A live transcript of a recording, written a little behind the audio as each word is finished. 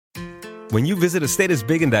When you visit a state as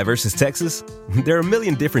big and diverse as Texas, there are a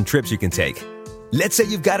million different trips you can take. Let's say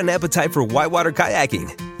you've got an appetite for whitewater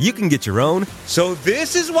kayaking. You can get your own, so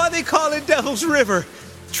this is why they call it Devil's River,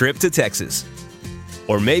 trip to Texas.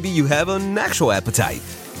 Or maybe you have an actual appetite.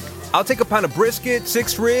 I'll take a pound of brisket,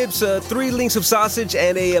 6 ribs, 3 links of sausage,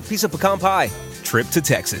 and a piece of pecan pie. Trip to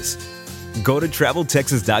Texas. Go to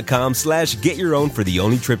TravelTexas.com/get your own for the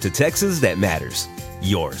only trip to Texas that matters.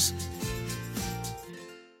 Yours.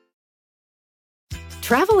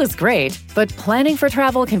 Travel is great, but planning for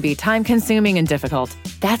travel can be time-consuming and difficult.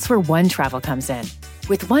 That's where One Travel comes in.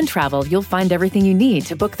 With One Travel, you'll find everything you need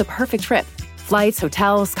to book the perfect trip. Flights,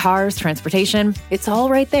 hotels, cars, transportation, it's all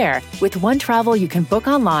right there. With One Travel, you can book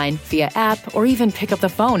online, via app, or even pick up the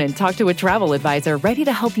phone and talk to a travel advisor ready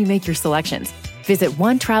to help you make your selections. Visit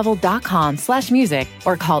onetravel.com/music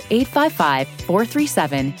or call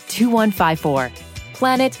 855-437-2154.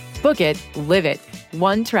 Plan it, book it, live it.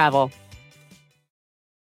 One Travel.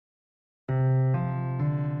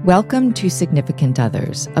 Welcome to Significant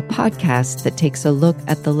Others, a podcast that takes a look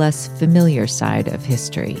at the less familiar side of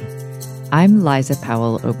history. I'm Liza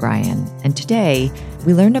Powell O'Brien, and today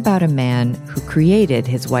we learn about a man who created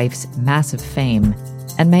his wife's massive fame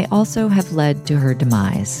and may also have led to her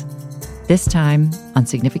demise. This time, on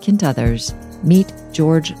Significant Others, meet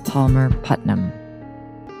George Palmer Putnam.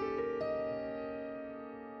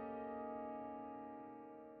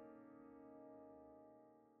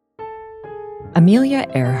 Amelia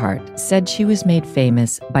Earhart said she was made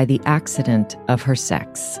famous by the accident of her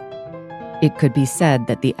sex. It could be said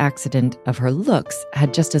that the accident of her looks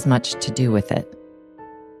had just as much to do with it.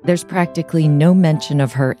 There's practically no mention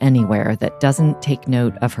of her anywhere that doesn't take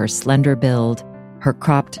note of her slender build, her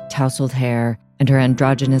cropped, tousled hair, and her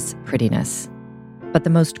androgynous prettiness. But the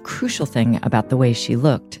most crucial thing about the way she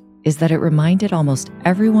looked is that it reminded almost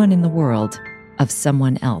everyone in the world of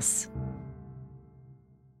someone else.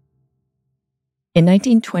 In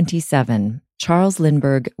 1927, Charles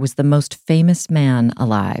Lindbergh was the most famous man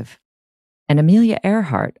alive, and Amelia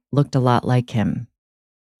Earhart looked a lot like him.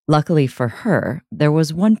 Luckily for her, there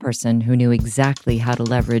was one person who knew exactly how to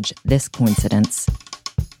leverage this coincidence.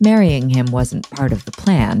 Marrying him wasn't part of the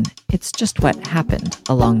plan, it's just what happened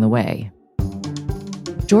along the way.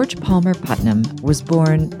 George Palmer Putnam was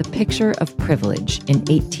born the picture of privilege in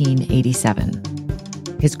 1887.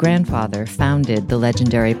 His grandfather founded the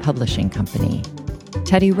legendary publishing company.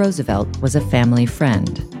 Teddy Roosevelt was a family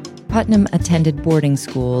friend. Putnam attended boarding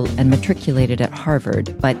school and matriculated at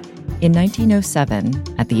Harvard, but in 1907,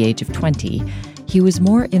 at the age of 20, he was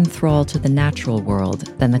more enthralled to the natural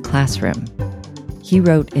world than the classroom. He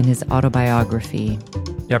wrote in his autobiography,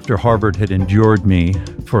 "After Harvard had endured me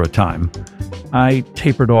for a time, I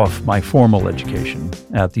tapered off my formal education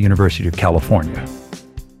at the University of California."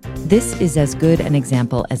 This is as good an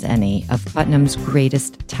example as any of Putnam's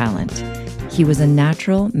greatest talent. He was a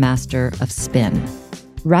natural master of spin.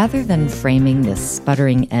 Rather than framing this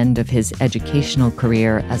sputtering end of his educational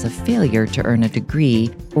career as a failure to earn a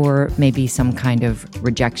degree, or maybe some kind of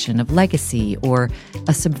rejection of legacy, or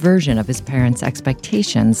a subversion of his parents'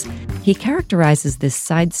 expectations, he characterizes this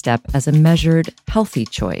sidestep as a measured, healthy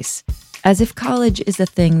choice, as if college is a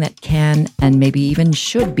thing that can, and maybe even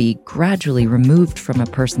should be, gradually removed from a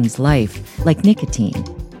person's life, like nicotine.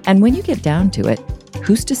 And when you get down to it,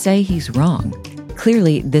 who's to say he's wrong?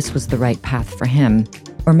 Clearly, this was the right path for him,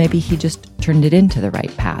 or maybe he just turned it into the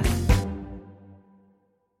right path.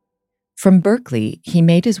 From Berkeley, he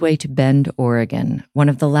made his way to Bend, Oregon, one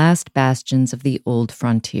of the last bastions of the old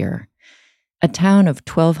frontier. A town of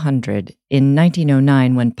 1,200, in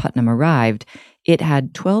 1909 when Putnam arrived, it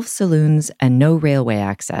had 12 saloons and no railway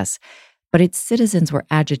access, but its citizens were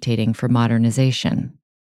agitating for modernization.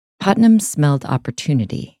 Putnam smelled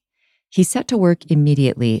opportunity. He set to work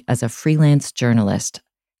immediately as a freelance journalist,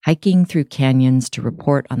 hiking through canyons to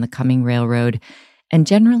report on the coming railroad, and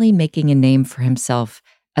generally making a name for himself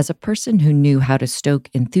as a person who knew how to stoke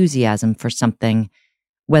enthusiasm for something,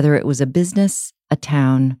 whether it was a business, a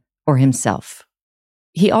town, or himself.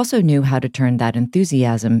 He also knew how to turn that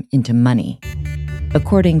enthusiasm into money.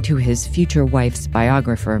 According to his future wife's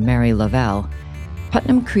biographer, Mary Lavelle,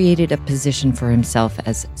 Putnam created a position for himself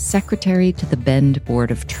as secretary to the Bend Board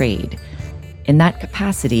of Trade. In that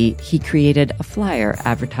capacity, he created a flyer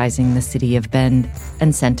advertising the city of Bend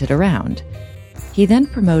and sent it around. He then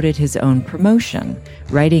promoted his own promotion,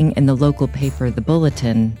 writing in the local paper, The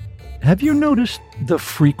Bulletin, Have you noticed the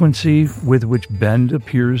frequency with which Bend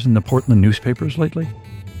appears in the Portland newspapers lately?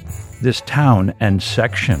 This town and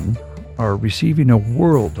section are receiving a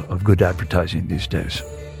world of good advertising these days.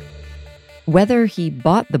 Whether he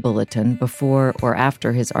bought the bulletin before or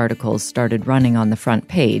after his articles started running on the front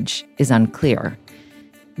page is unclear.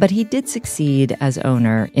 But he did succeed as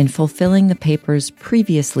owner in fulfilling the paper's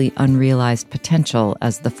previously unrealized potential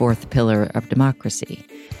as the fourth pillar of democracy.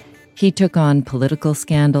 He took on political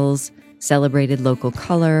scandals, celebrated local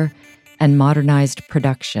color, and modernized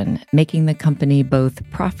production, making the company both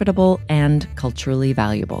profitable and culturally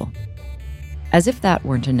valuable. As if that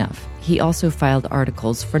weren't enough, he also filed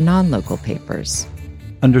articles for non-local papers.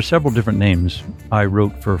 Under several different names, I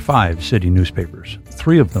wrote for 5 city newspapers,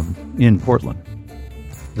 3 of them in Portland.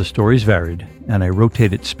 The stories varied, and I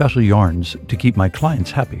rotated special yarns to keep my clients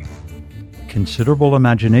happy. Considerable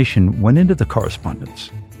imagination went into the correspondence.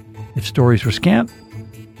 If stories were scant,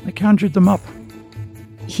 I conjured them up.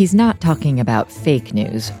 He's not talking about fake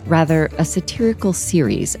news, rather a satirical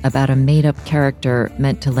series about a made-up character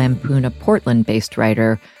meant to lampoon a Portland-based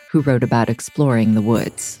writer who wrote about exploring the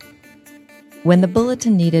woods. When the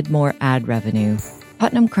Bulletin needed more ad revenue,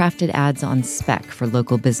 Putnam crafted ads on spec for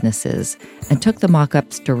local businesses and took the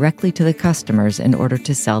mock-ups directly to the customers in order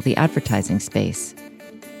to sell the advertising space.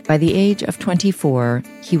 By the age of 24,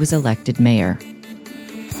 he was elected mayor.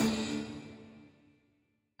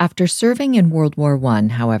 After serving in World War I,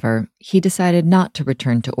 however, he decided not to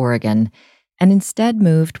return to Oregon and instead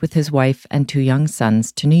moved with his wife and 2 young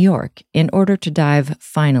sons to New York in order to dive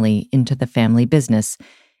finally into the family business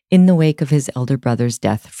in the wake of his elder brother's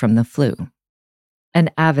death from the flu. An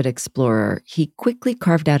avid explorer, he quickly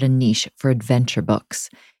carved out a niche for adventure books.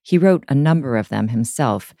 He wrote a number of them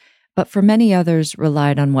himself, but for many others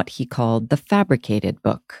relied on what he called the fabricated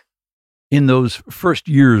book. In those first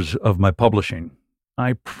years of my publishing,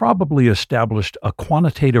 I probably established a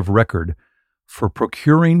quantitative record for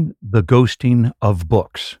procuring the ghosting of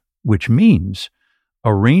books, which means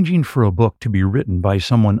arranging for a book to be written by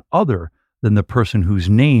someone other than the person whose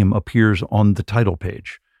name appears on the title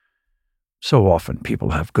page. So often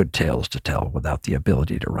people have good tales to tell without the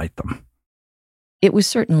ability to write them. It was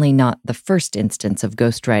certainly not the first instance of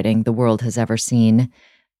ghostwriting the world has ever seen,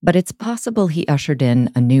 but it's possible he ushered in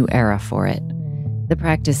a new era for it. The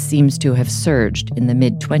practice seems to have surged in the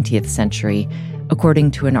mid-20th century,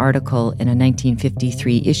 according to an article in a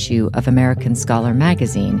 1953 issue of American Scholar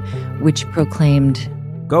magazine, which proclaimed,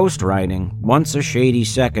 "Ghostwriting, once a shady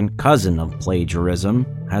second cousin of plagiarism,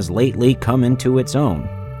 has lately come into its own."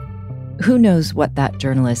 Who knows what that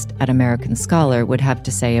journalist at American Scholar would have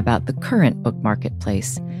to say about the current book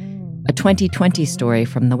marketplace? A 2020 story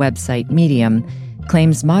from the website Medium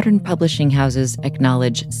claims modern publishing houses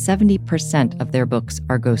acknowledge 70% of their books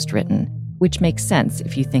are ghostwritten, which makes sense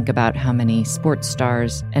if you think about how many sports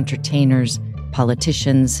stars, entertainers,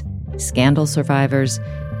 politicians, scandal survivors,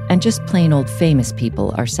 and just plain old famous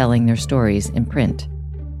people are selling their stories in print.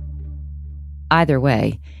 Either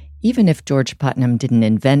way, even if George Putnam didn't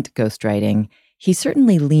invent ghostwriting, he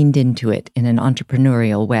certainly leaned into it in an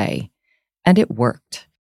entrepreneurial way. And it worked.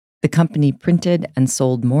 The company printed and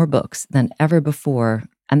sold more books than ever before,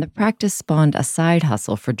 and the practice spawned a side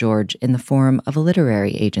hustle for George in the form of a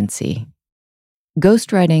literary agency.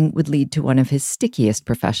 Ghostwriting would lead to one of his stickiest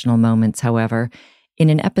professional moments, however,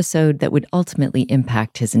 in an episode that would ultimately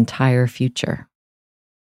impact his entire future.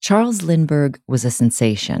 Charles Lindbergh was a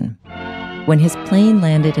sensation. When his plane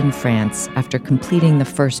landed in France after completing the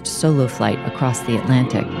first solo flight across the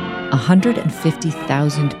Atlantic,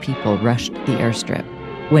 150,000 people rushed the airstrip.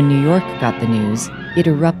 When New York got the news, it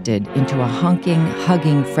erupted into a honking,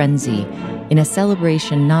 hugging frenzy in a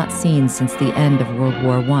celebration not seen since the end of World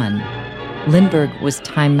War I. Lindbergh was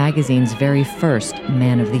Time magazine's very first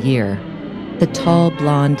Man of the Year. The tall,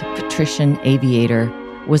 blonde, patrician aviator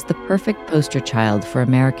was the perfect poster child for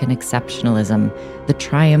American exceptionalism, the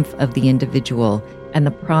triumph of the individual, and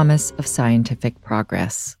the promise of scientific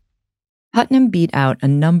progress. Putnam beat out a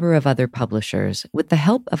number of other publishers with the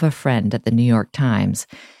help of a friend at the New York Times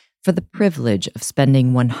for the privilege of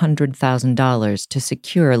spending $100,000 to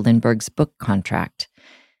secure Lindbergh's book contract.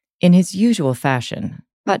 In his usual fashion,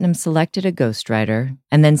 Putnam selected a ghostwriter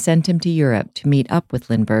and then sent him to Europe to meet up with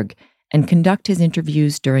Lindbergh and conduct his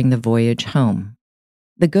interviews during the voyage home.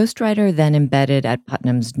 The ghostwriter then embedded at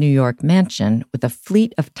Putnam's New York mansion with a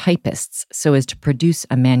fleet of typists so as to produce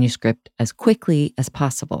a manuscript as quickly as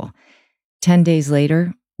possible. 10 days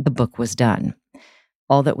later, the book was done.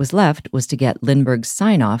 All that was left was to get Lindbergh's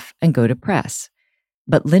sign-off and go to press.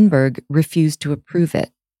 But Lindbergh refused to approve it.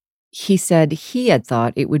 He said he had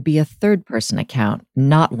thought it would be a third-person account,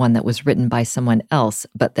 not one that was written by someone else,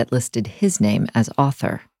 but that listed his name as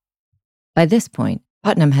author. By this point,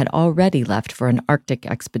 Putnam had already left for an Arctic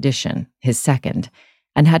expedition, his second,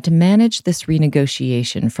 and had to manage this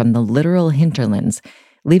renegotiation from the literal hinterlands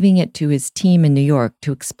leaving it to his team in New York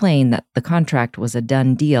to explain that the contract was a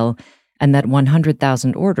done deal and that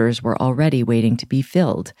 100,000 orders were already waiting to be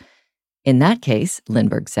filled. In that case,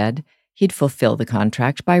 Lindbergh said, he'd fulfill the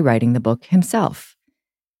contract by writing the book himself.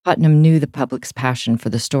 Putnam knew the public's passion for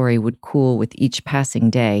the story would cool with each passing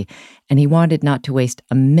day, and he wanted not to waste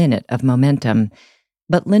a minute of momentum.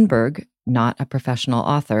 But Lindbergh, not a professional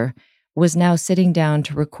author, was now sitting down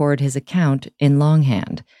to record his account in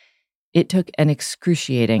longhand. It took an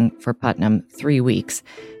excruciating, for Putnam, 3 weeks,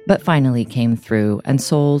 but finally came through and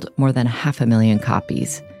sold more than 500,000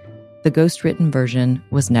 copies. The ghostwritten version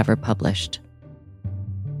was never published.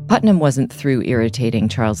 Putnam wasn't through irritating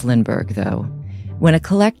Charles Lindbergh, though. When a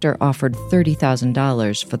collector offered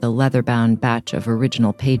 $30,000 for the leather-bound batch of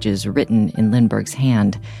original pages written in Lindbergh's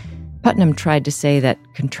hand, Putnam tried to say that,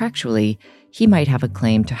 contractually, he might have a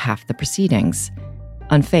claim to half the proceedings.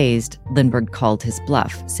 Unfazed, Lindbergh called his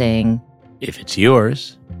bluff, saying, "If it's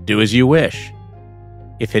yours, do as you wish.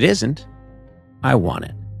 If it isn't, I want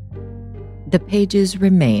it." The pages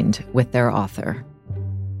remained with their author.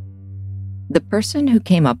 The person who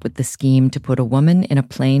came up with the scheme to put a woman in a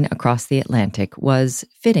plane across the Atlantic was,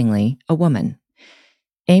 fittingly, a woman.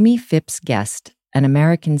 Amy Phipps Guest, an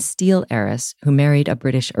American steel heiress who married a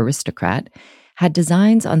British aristocrat, had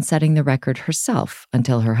designs on setting the record herself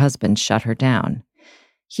until her husband shut her down.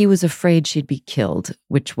 He was afraid she'd be killed,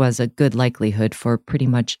 which was a good likelihood for pretty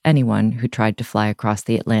much anyone who tried to fly across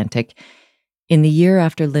the Atlantic. In the year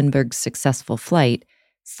after Lindbergh's successful flight,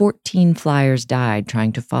 14 flyers died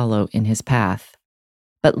trying to follow in his path.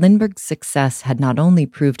 But Lindbergh's success had not only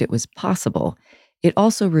proved it was possible, it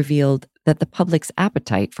also revealed that the public's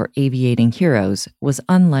appetite for aviating heroes was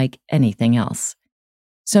unlike anything else.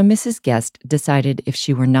 So Mrs. Guest decided if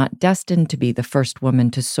she were not destined to be the first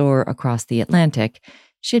woman to soar across the Atlantic,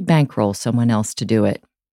 she'd bankroll someone else to do it.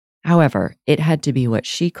 However, it had to be what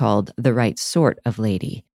she called the right sort of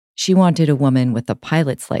lady. She wanted a woman with a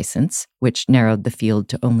pilot's license, which narrowed the field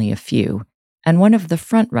to only a few, and one of the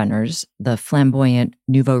frontrunners, the flamboyant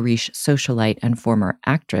nouveau riche socialite and former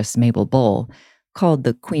actress Mabel Bowl, called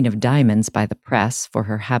the Queen of Diamonds by the press for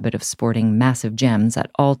her habit of sporting massive gems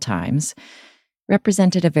at all times,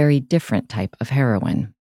 represented a very different type of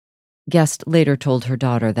heroine. Guest later told her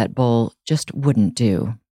daughter that Bowl just wouldn't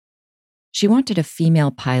do. She wanted a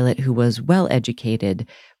female pilot who was well-educated,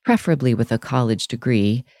 preferably with a college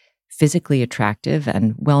degree, physically attractive,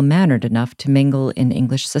 and well-mannered enough to mingle in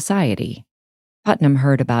English society. Putnam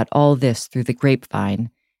heard about all this through the grapevine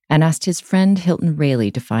and asked his friend Hilton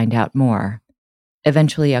Rayleigh to find out more.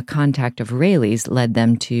 Eventually, a contact of Rayleigh's led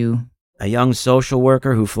them to a young social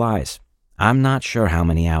worker who flies. I'm not sure how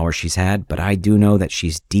many hours she's had, but I do know that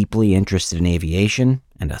she's deeply interested in aviation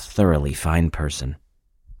and a thoroughly fine person.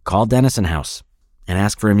 Call Dennison House and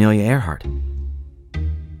ask for Amelia Earhart.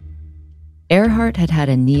 Earhart had had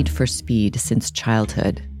a need for speed since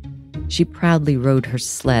childhood. She proudly rode her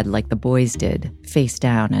sled like the boys did, face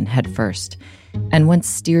down and head first, and once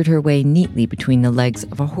steered her way neatly between the legs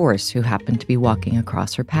of a horse who happened to be walking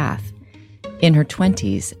across her path. In her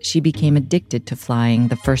 20s, she became addicted to flying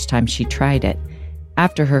the first time she tried it,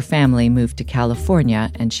 after her family moved to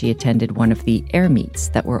California and she attended one of the air meets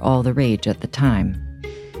that were all the rage at the time.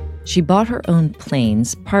 She bought her own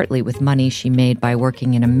planes partly with money she made by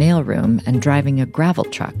working in a mailroom and driving a gravel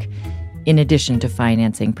truck, in addition to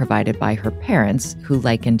financing provided by her parents, who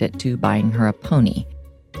likened it to buying her a pony.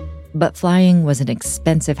 But flying was an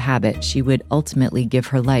expensive habit she would ultimately give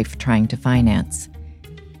her life trying to finance.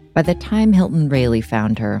 By the time Hilton Rayleigh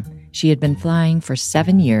found her, she had been flying for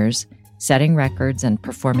 7 years, setting records and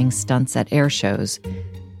performing stunts at air shows,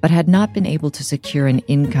 but had not been able to secure an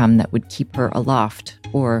income that would keep her aloft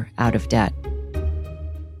or out of debt.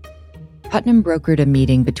 Putnam brokered a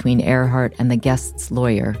meeting between Earhart and the Guest's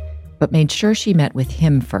lawyer, but made sure she met with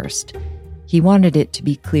him first. He wanted it to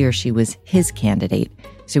be clear she was his candidate,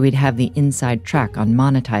 so he'd have the inside track on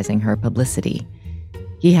monetizing her publicity.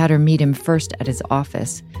 He had her meet him first at his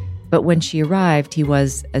office, but when she arrived, he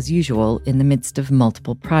was, as usual, in the midst of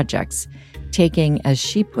multiple projects, taking, as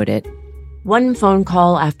she put it, one phone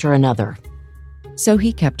call after another. So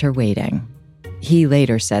he kept her waiting. He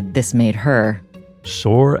later said this made her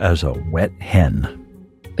sore as a wet hen.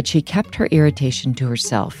 But she kept her irritation to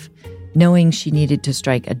herself, knowing she needed to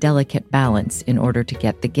strike a delicate balance in order to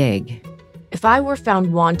get the gig. If I were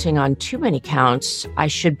found wanting on too many counts, I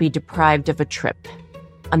should be deprived of a trip.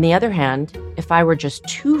 On the other hand, if I were just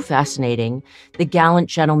too fascinating, the gallant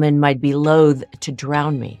gentleman might be loath to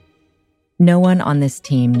drown me. No one on this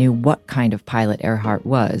team knew what kind of pilot Earhart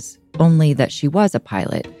was, only that she was a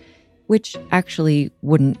pilot, which actually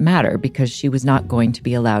wouldn't matter because she was not going to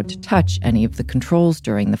be allowed to touch any of the controls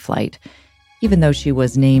during the flight, even though she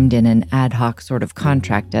was named in an ad hoc sort of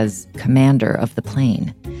contract as commander of the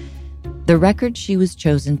plane. The record she was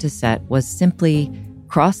chosen to set was simply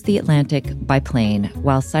cross the Atlantic by plane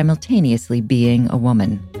while simultaneously being a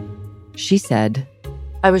woman. She said,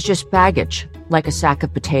 "I was just baggage, like a sack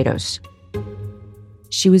of potatoes."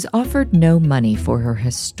 She was offered no money for her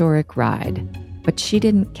historic ride, but she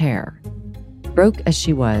didn't care. Broke as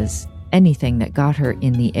she was, anything that got her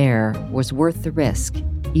in the air was worth the risk,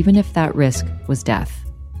 even if that risk was death.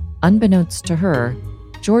 Unbeknownst to her,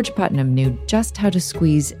 George Putnam knew just how to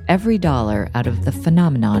squeeze every dollar out of the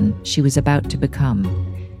phenomenon she was about to become.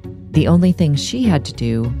 The only thing she had to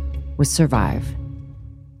do was survive.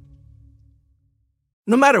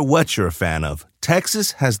 No matter what you're a fan of,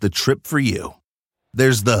 Texas has the trip for you.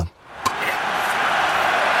 There's the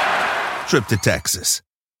trip to Texas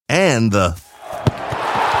and the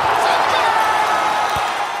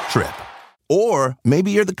trip. Or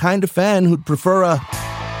maybe you're the kind of fan who'd prefer a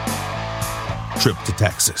trip to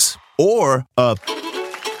Texas or a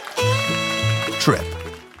trip.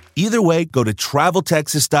 Either way, go to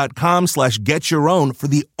traveltexas.com/getyourown for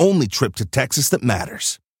the only trip to Texas that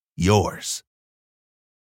matters. Yours.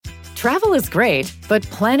 Travel is great, but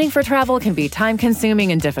planning for travel can be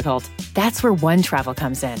time-consuming and difficult. That's where OneTravel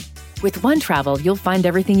comes in. With OneTravel, you'll find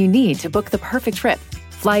everything you need to book the perfect trip.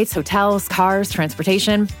 Flights, hotels, cars,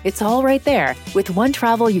 transportation, it's all right there. With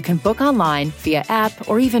OneTravel, you can book online, via app,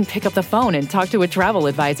 or even pick up the phone and talk to a travel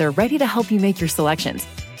advisor ready to help you make your selections.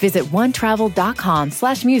 Visit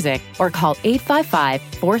onetravel.com/music or call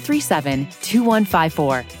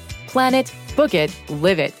 855-437-2154. Plan it, book it,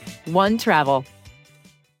 live it. OneTravel.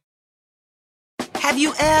 Have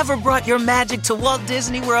you ever brought your magic to Walt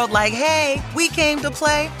Disney World like, hey, we came to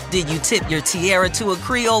play? Did you tip your tiara to a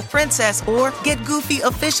Creole princess or get goofy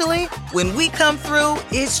officially? When we come through,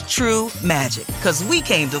 it's true magic, because we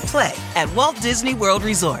came to play at Walt Disney World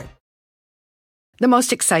Resort. The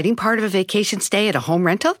most exciting part of a vacation stay at a home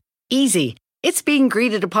rental? Easy. It's being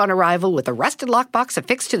greeted upon arrival with a rusted lockbox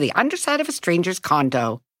affixed to the underside of a stranger's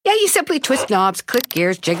condo. Yeah, you simply twist knobs, click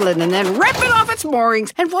gears, jiggle it, and then rip it off its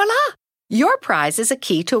moorings, and voila! Your prize is a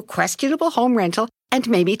key to a questionable home rental and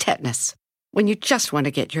maybe tetanus. When you just want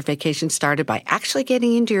to get your vacation started by actually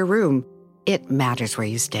getting into your room, it matters where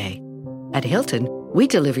you stay. At Hilton, we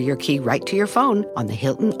deliver your key right to your phone on the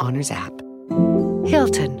Hilton Honors app.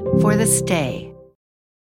 Hilton for the stay.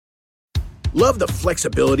 Love the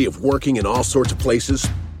flexibility of working in all sorts of places?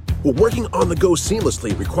 Well, working on the go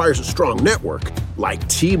seamlessly requires a strong network like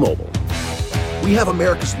T-Mobile. We have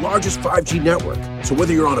America's largest 5G network, so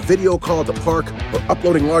whether you're on a video call at the park or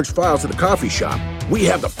uploading large files at the coffee shop, we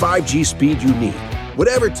have the 5G speed you need.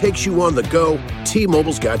 Whatever takes you on the go,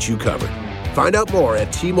 T-Mobile's got you covered. Find out more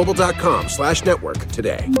at T-Mobile.com/network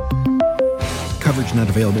today. Coverage not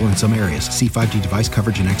available in some areas. See 5G device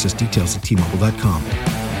coverage and access details at T-Mobile.com.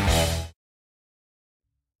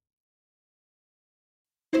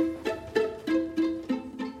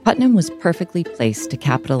 Putnam was perfectly placed to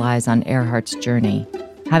capitalize on Earhart's journey,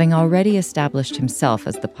 having already established himself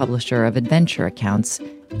as the publisher of adventure accounts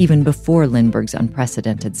even before Lindbergh's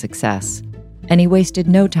unprecedented success. And he wasted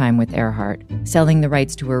no time with Earhart, selling the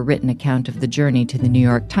rights to a written account of the journey to the New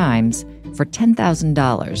York Times for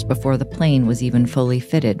 $10,000 before the plane was even fully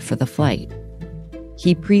fitted for the flight.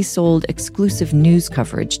 He pre-sold exclusive news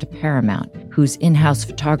coverage to Paramount, whose in-house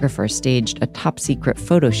photographer staged a top-secret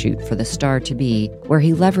photo shoot for the star-to-be, where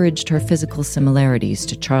he leveraged her physical similarities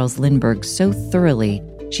to Charles Lindbergh so thoroughly,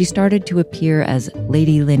 she started to appear as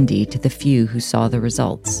Lady Lindy to the few who saw the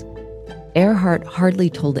results. Earhart hardly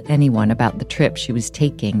told anyone about the trip she was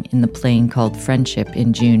taking in the plane called Friendship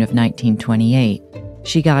in June of 1928.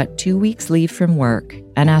 She got 2 weeks leave from work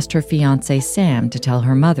and asked her fiancé Sam to tell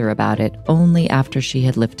her mother about it only after she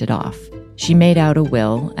had lifted off. She made out a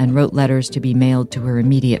will and wrote letters to be mailed to her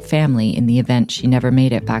immediate family in the event she never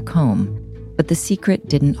made it back home. But the secret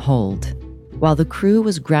didn't hold. While the crew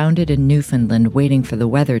was grounded in Newfoundland waiting for the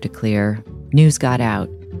weather to clear, news got out.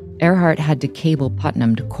 Earhart had to cable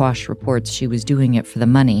Putnam to quash reports she was doing it for the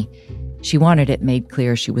money. She wanted it made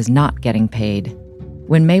clear she was not getting paid.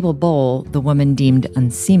 When Mabel Bowl, the woman deemed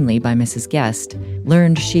unseemly by Mrs. Guest,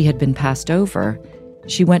 learned she had been passed over,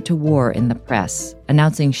 she went to war in the press,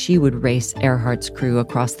 announcing she would race Earhart's crew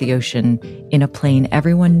across the ocean in a plane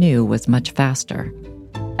everyone knew was much faster.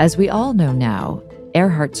 As we all know now,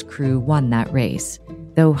 Earhart's crew won that race,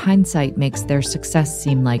 though hindsight makes their success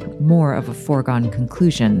seem like more of a foregone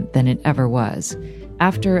conclusion than it ever was.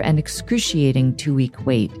 After an excruciating 2-week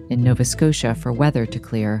wait in Nova Scotia for weather to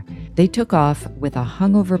clear, They took off with a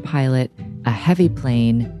hungover pilot, a heavy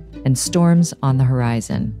plane, and storms on the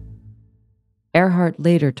horizon. Earhart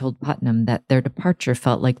later told Putnam that their departure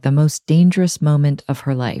felt like the most dangerous moment of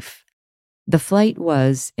her life. The flight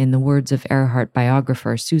was, in the words of Earhart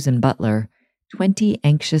biographer Susan Butler, 20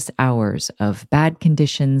 anxious hours of bad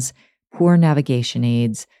conditions, poor navigation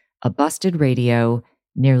aids, a busted radio,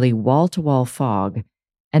 nearly wall-to-wall fog,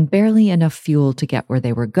 and barely enough fuel to get where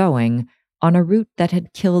they were going on a route that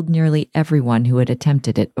had killed nearly everyone who had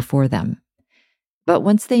attempted it before them. But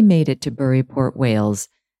once they made it to Buryport, Wales,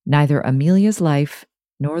 neither Amelia's life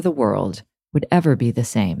nor the world would ever be the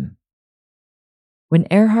same. When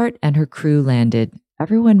Earhart and her crew landed,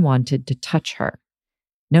 everyone wanted to touch her.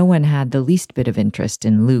 No one had the least bit of interest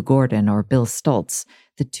in Lou Gordon or Bill Stultz,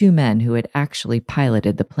 the two men who had actually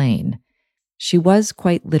piloted the plane. She was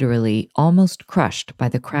quite literally almost crushed by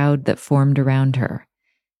the crowd that formed around her.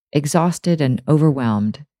 Exhausted and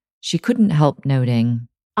overwhelmed, she couldn't help noting,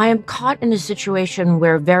 I am caught in a situation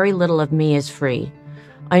where very little of me is free.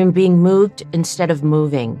 I am being moved instead of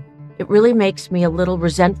moving. It really makes me a little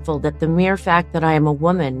resentful that the mere fact that I am a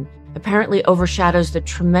woman apparently overshadows the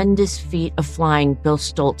tremendous feat of flying Bill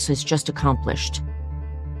Stultz has just accomplished.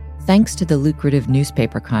 Thanks to the lucrative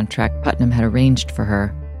newspaper contract Putnam had arranged for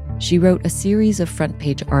her, she wrote a series of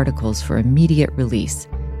front-page articles for immediate release,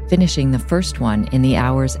 finishing the first one in the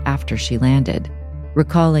hours after she landed.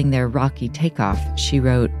 Recalling their rocky takeoff, she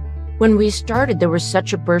wrote, When we started, there was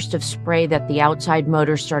such a burst of spray that the outside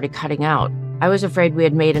motors started cutting out. I was afraid we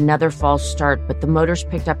had made another false start, but the motors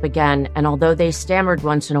picked up again, and although they stammered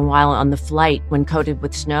once in a while on the flight when coated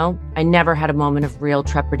with snow, I never had a moment of real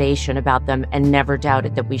trepidation about them and never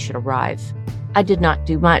doubted that we should arrive. I did not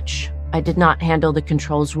do much. I did not handle the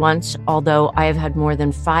controls once, although I have had more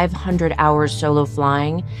than 500 hours solo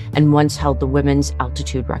flying and once held the women's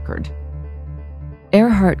altitude record.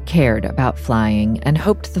 Earhart cared about flying and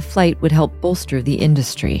hoped the flight would help bolster the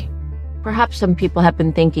industry. Perhaps some people have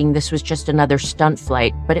been thinking this was just another stunt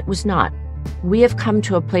flight, but it was not. We have come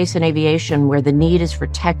to a place in aviation where the need is for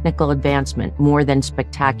technical advancement more than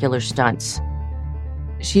spectacular stunts.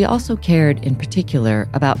 She also cared in particular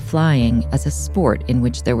about flying as a sport in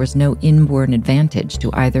which there was no inborn advantage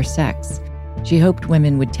to either sex. She hoped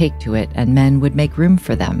women would take to it and men would make room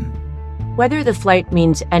for them. Whether the flight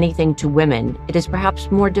means anything to women, it is perhaps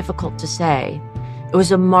more difficult to say. It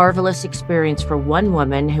was a marvelous experience for one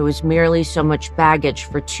woman who was merely so much baggage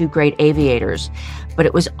for two great aviators, but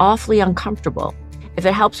it was awfully uncomfortable. If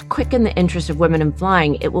it helps quicken the interest of women in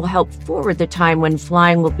flying, it will help forward the time when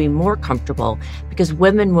flying will be more comfortable, because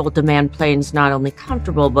women will demand planes not only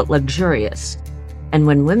comfortable but luxurious. And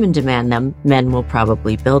when women demand them, men will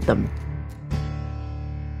probably build them.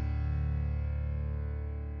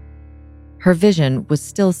 Her vision was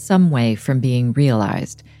still some way from being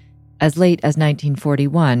realized. As late as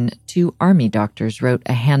 1941, two Army doctors wrote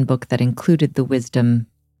a handbook that included the wisdom,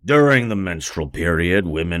 During the menstrual period,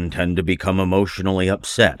 women tend to become emotionally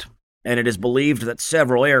upset, and it is believed that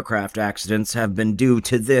several aircraft accidents have been due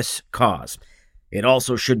to this cause. It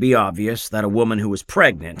also should be obvious that a woman who is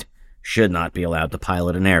pregnant should not be allowed to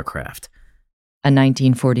pilot an aircraft. A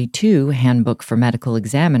 1942 handbook for medical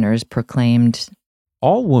examiners proclaimed,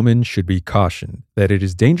 All women should be cautioned that it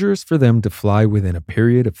is dangerous for them to fly within a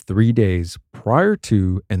period of 3 days prior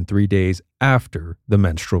to and 3 days after the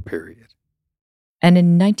menstrual period. And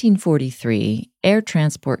in 1943, Air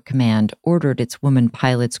Transport Command ordered its woman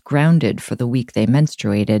pilots grounded for the week they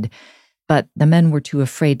menstruated, but the men were too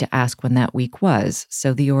afraid to ask when that week was,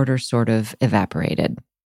 so the order sort of evaporated.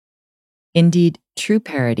 Indeed, true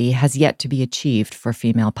parity has yet to be achieved for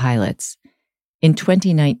female pilots. In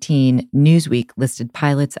 2019, Newsweek listed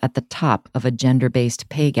pilots at the top of a gender-based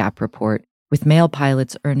pay gap report, with male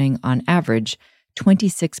pilots earning, on average,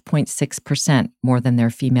 26.6% more than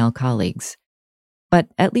their female colleagues. But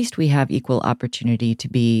at least we have equal opportunity to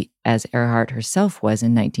be, as Earhart herself was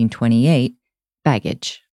in 1928,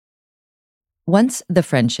 baggage. Once the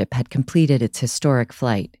Friendship had completed its historic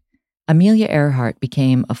flight, Amelia Earhart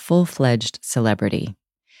became a full-fledged celebrity.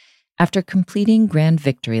 After completing grand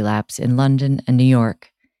victory laps in London and New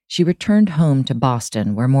York, she returned home to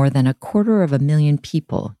Boston, where more than 250,000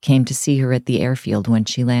 people came to see her at the airfield when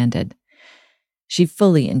she landed. She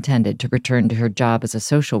fully intended to return to her job as a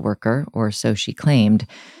social worker, or so she claimed,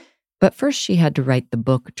 but first she had to write the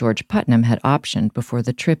book George Putnam had optioned before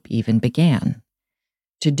the trip even began.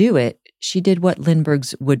 To do it, she did what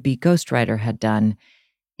Lindbergh's would-be ghostwriter had done.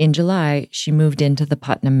 In July, she moved into the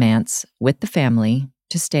Putnam manse with the family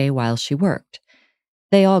to stay while she worked.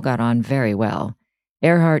 They all got on very well.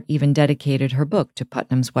 Earhart even dedicated her book to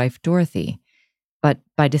Putnam's wife, Dorothy. But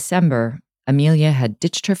by December, Amelia had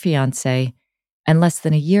ditched her fiancé, and less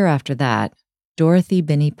than a year after that, Dorothy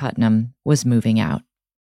Binney Putnam was moving out.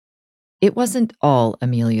 It wasn't all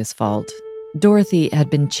Amelia's fault. Dorothy had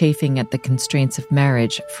been chafing at the constraints of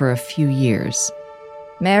marriage for a few years.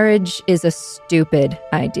 Marriage is a stupid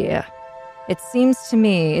idea. It seems to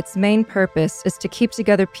me its main purpose is to keep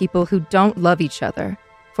together people who don't love each other.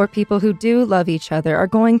 For people who do love each other are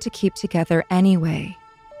going to keep together anyway.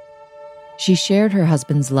 She shared her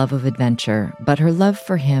husband's love of adventure, but her love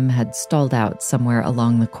for him had stalled out somewhere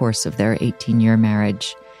along the course of their 18-year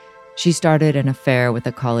marriage. She started an affair with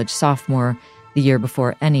a college sophomore the year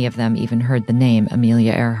before any of them even heard the name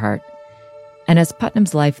Amelia Earhart. And as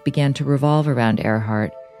Putnam's life began to revolve around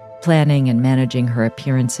Earhart, planning and managing her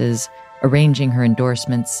appearances, arranging her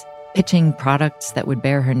endorsements, pitching products that would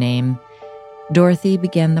bear her name, Dorothy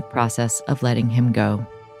began the process of letting him go.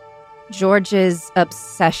 George's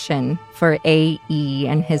obsession for AE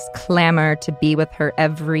and his clamor to be with her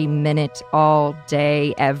every minute, all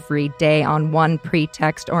day, every day on one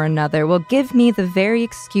pretext or another will give me the very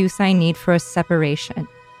excuse I need for a separation,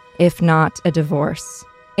 if not a divorce.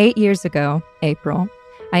 8 years ago, April,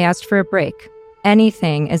 I asked for a break.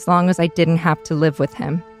 Anything as long as I didn't have to live with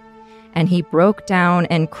him. And he broke down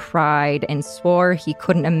and cried and swore he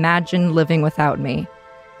couldn't imagine living without me.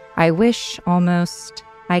 I wish, almost,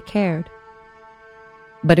 I cared.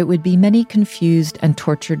 But it would be many confused and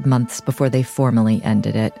tortured months before they formally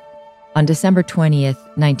ended it. On December 20th,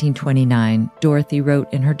 1929, Dorothy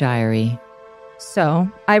wrote in her diary, "So,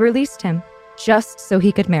 I released him, just so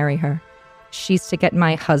he could marry her. She's to get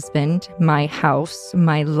my husband, my house,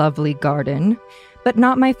 my lovely garden, but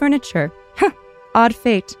not my furniture. Odd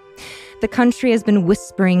fate. The country has been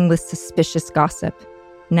whispering with suspicious gossip.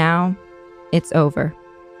 Now, it's over."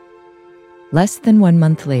 Less than 1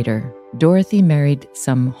 month later, Dorothy married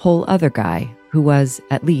some whole other guy who was,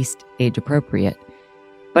 at least, age-appropriate.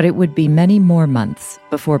 But it would be many more months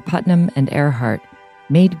before Putnam and Earhart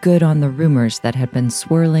made good on the rumors that had been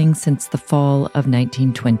swirling since the fall of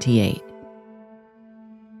 1928.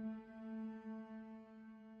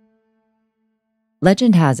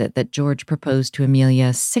 Legend has it that George proposed to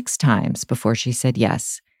Amelia 6 times before she said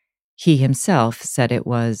yes. He himself said it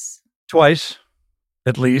was twice,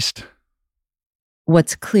 at least.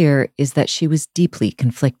 What's clear is that she was deeply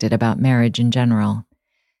conflicted about marriage in general.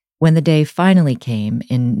 When the day finally came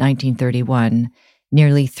in 1931,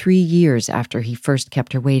 nearly 3 years after he first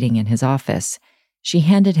kept her waiting in his office, she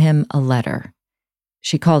handed him a letter.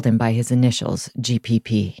 She called him by his initials,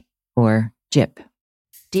 GPP, or Jip.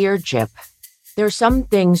 Dear Jip, there are some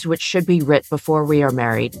things which should be writ before we are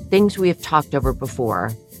married, things we have talked over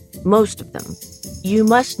before. Most of them. You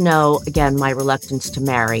must know, again, my reluctance to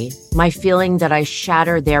marry, my feeling that I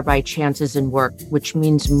shatter thereby chances in work, which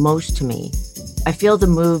means most to me. I feel the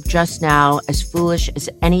move just now as foolish as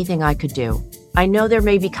anything I could do. I know there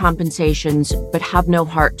may be compensations, but have no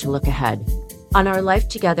heart to look ahead. On our life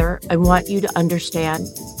together, I want you to understand,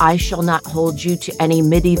 I shall not hold you to any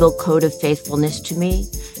medieval code of faithfulness to me,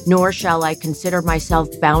 nor shall I consider myself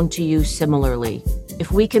bound to you similarly.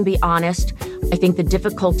 If we can be honest, I think the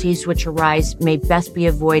difficulties which arise may best be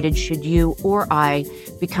avoided should you or I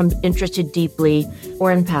become interested deeply,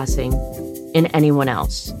 or in passing, in anyone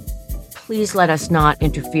else. Please let us not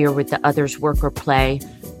interfere with the other's work or play,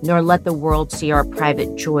 nor let the world see our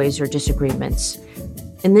private joys or disagreements.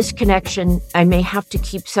 In this connection, I may have to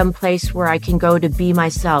keep some place where I can go to be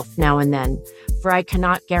myself now and then, for I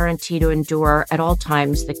cannot guarantee to endure at all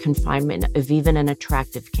times the confinement of even an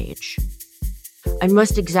attractive cage. I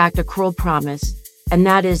must exact a cruel promise, and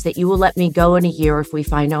that is that you will let me go in a year if we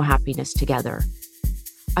find no happiness together.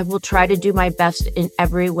 I will try to do my best in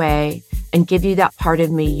every way and give you that part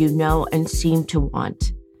of me you know and seem to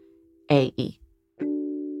want. A.E.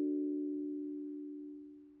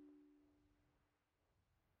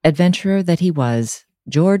 Adventurer that he was,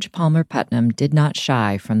 George Palmer Putnam did not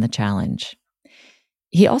shy from the challenge.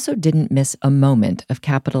 He also didn't miss a moment of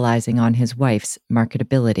capitalizing on his wife's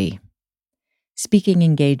marketability. Speaking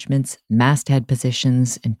engagements, masthead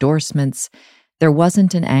positions, endorsements, there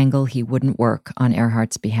wasn't an angle he wouldn't work on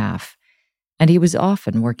Earhart's behalf, and he was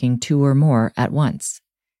often working 2 or more at once.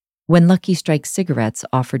 When Lucky Strike Cigarettes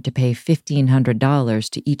offered to pay $1,500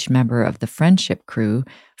 to each member of the Friendship crew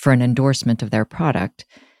for an endorsement of their product,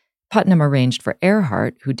 Putnam arranged for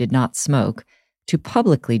Earhart, who did not smoke, to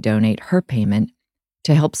publicly donate her payment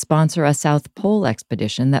to help sponsor a South Pole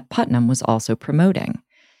expedition that Putnam was also promoting.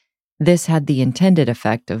 This had the intended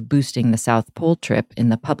effect of boosting the South Pole trip in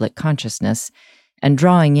the public consciousness and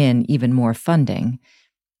drawing in even more funding,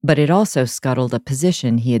 but it also scuttled a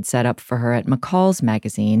position he had set up for her at McCall's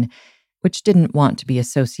magazine which didn't want to be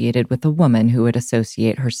associated with a woman who would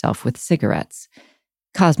associate herself with cigarettes.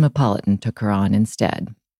 Cosmopolitan took her on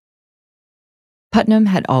instead. Putnam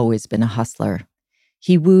had always been a hustler.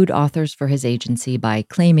 He wooed authors for his agency by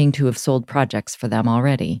claiming to have sold projects for them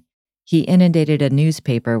already. He inundated a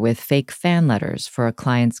newspaper with fake fan letters for a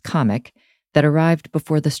client's comic that arrived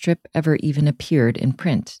before the strip ever even appeared in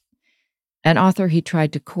print. An author he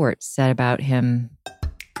tried to court said about him,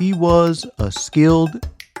 "He was a skilled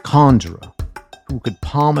conjurer who could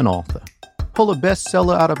palm an author, pull a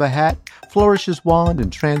bestseller out of a hat, flourish his wand,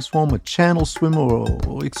 and transform a channel swimmer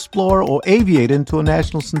or explorer or aviator into a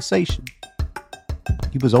national sensation.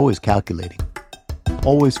 He was always calculating,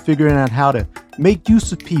 always figuring out how to make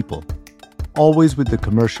use of people, always with the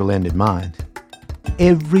commercial end in mind.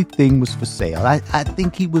 Everything was for sale. I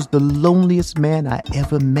think he was the loneliest man I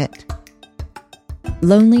ever met."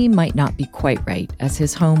 Lonely might not be quite right, as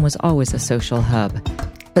his home was always a social hub.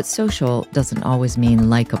 But social doesn't always mean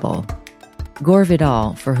likable. Gore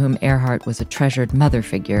Vidal, for whom Earhart was a treasured mother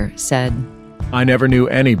figure, said, "I never knew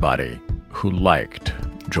anybody who liked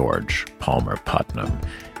George Palmer Putnam.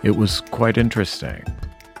 It was quite interesting.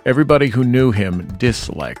 Everybody who knew him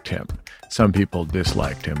disliked him. Some people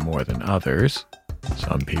disliked him more than others.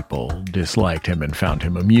 Some people disliked him and found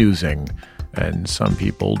him amusing, and some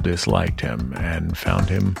people disliked him and found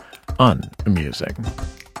him unamusing."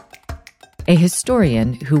 A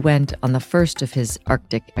historian who went on the first of his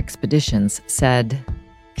Arctic expeditions said,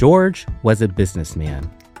 "George was a businessman.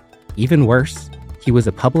 Even worse, he was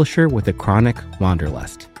a publisher with a chronic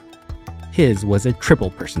wanderlust. His was a triple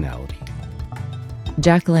personality."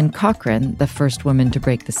 Jacqueline Cochran, the first woman to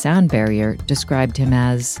break the sound barrier, described him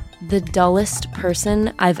as the dullest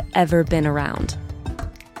person I've ever been around.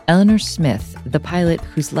 Eleanor Smith, the pilot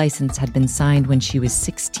whose license had been signed when she was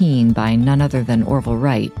 16 by none other than Orville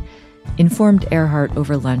Wright, informed Earhart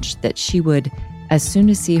over lunch that she would as soon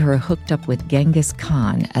as see her hooked up with Genghis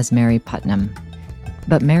Khan as Mary Putnam.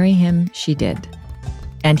 But marry him she did.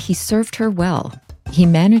 And he served her well. He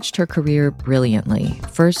managed her career brilliantly,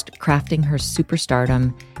 first crafting her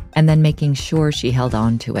superstardom and then making sure she held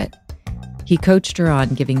on to it. He coached her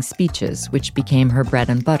on giving speeches, which became her bread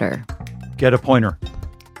and butter. Get a pointer.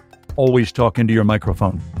 Always talk into your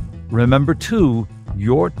microphone. Remember, too,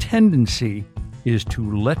 your tendency is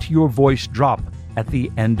to let your voice drop at the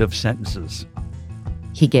end of sentences.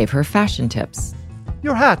 He gave her fashion tips.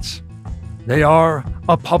 Your hats. They are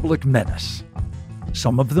a public menace.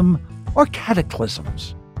 Some of them are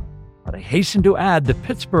cataclysms. But I hasten to add the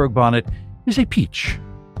Pittsburgh bonnet is a peach,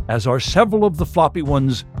 as are several of the floppy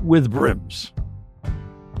ones with brims.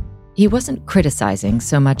 He wasn't criticizing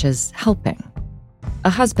so much as helping. A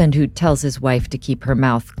husband who tells his wife to keep her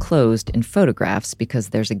mouth closed in photographs because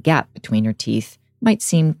there's a gap between her teeth might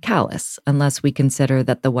seem callous unless we consider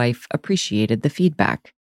that the wife appreciated the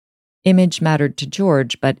feedback. Image mattered to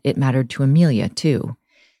George, but it mattered to Amelia, too.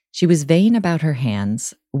 She was vain about her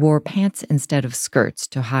hands, wore pants instead of skirts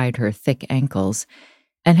to hide her thick ankles,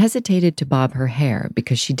 and hesitated to bob her hair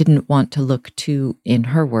because she didn't want to look too, in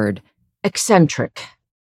her word, eccentric.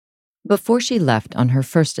 Before she left on her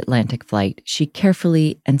first Atlantic flight, she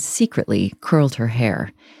carefully and secretly curled her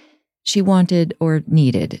hair. She wanted, or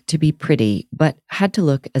needed, to be pretty, but had to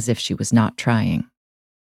look as if she was not trying.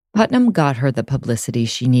 Putnam got her the publicity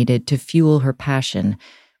she needed to fuel her passion,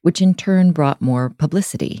 which in turn brought more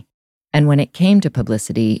publicity. And when it came to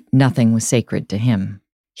publicity, nothing was sacred to him.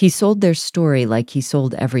 He sold their story like he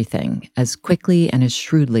sold everything, as quickly and as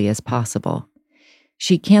shrewdly as possible.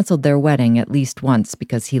 She canceled their wedding at least once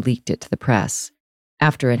because he leaked it to the press.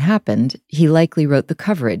 After it happened, he likely wrote the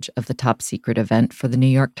coverage of the top-secret event for the New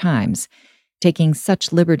York Times, taking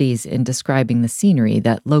such liberties in describing the scenery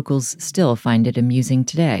that locals still find it amusing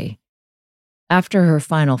today. After her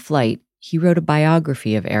final flight, he wrote a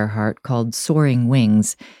biography of Earhart called Soaring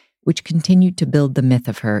Wings, which continued to build the myth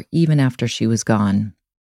of her even after she was gone.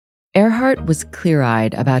 Earhart was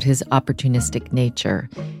clear-eyed about his opportunistic nature.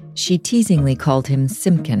 She teasingly called him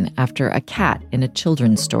Simpkin after a cat in a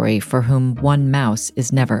children's story for whom one mouse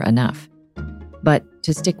is never enough. But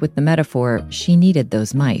to stick with the metaphor, she needed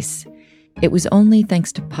those mice. It was only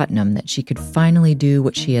thanks to Putnam that she could finally do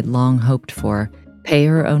what she had long hoped for, pay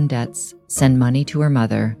her own debts, send money to her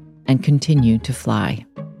mother, and continue to fly.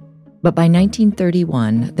 But by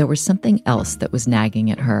 1931, there was something else that was nagging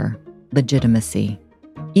at her: legitimacy.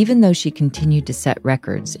 Even though she continued to set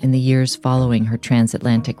records in the years following her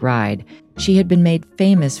transatlantic ride, she had been made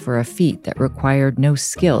famous for a feat that required no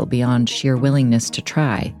skill beyond sheer willingness to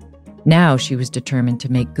try. Now she was determined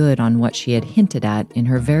to make good on what she had hinted at in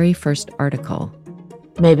her very first article.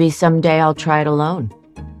 Maybe someday I'll try it alone.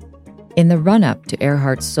 In the run-up to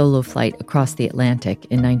Earhart's solo flight across the Atlantic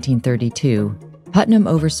in 1932, Putnam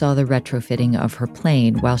oversaw the retrofitting of her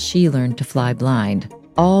plane while she learned to fly blind,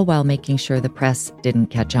 all while making sure the press didn't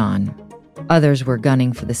catch on. Others were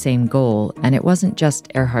gunning for the same goal, and it wasn't just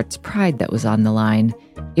Earhart's pride that was on the line,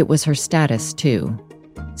 it was her status too.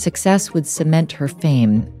 Success would cement her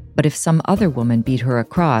fame, but if some other woman beat her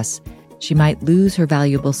across, she might lose her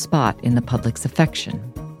valuable spot in the public's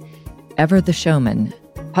affection. Ever the showman,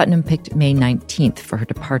 Putnam picked May 19th for her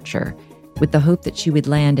departure, with the hope that she would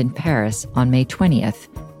land in Paris on May 20th,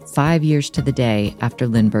 5 years to the day after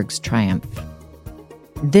Lindbergh's triumph.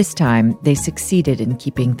 This time, they succeeded in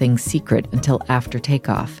keeping things secret until after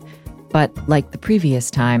takeoff, but like the previous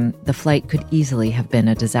time, the flight could easily have been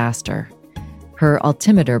a disaster. Her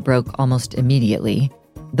altimeter broke almost immediately,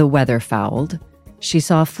 the weather fouled, she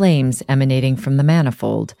saw flames emanating from the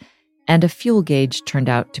manifold, and a fuel gauge turned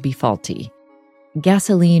out to be faulty.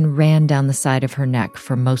 Gasoline ran down the side of her neck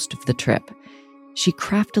for most of the trip. She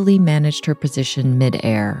craftily managed her position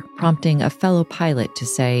mid-air, prompting a fellow pilot to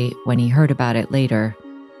say, when he heard about it later,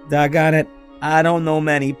 "Doggone it, I don't know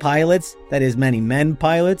many pilots, that is many men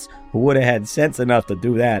pilots, who would have had sense enough to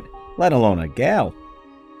do that, let alone a gal."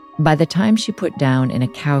 By the time she put down in a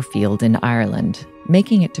cow field in Ireland,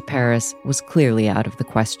 making it to Paris was clearly out of the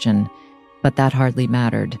question, but that hardly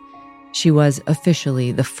mattered. She was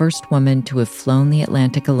officially the first woman to have flown the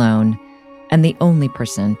Atlantic alone, and the only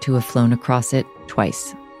person to have flown across it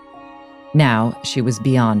twice. Now she was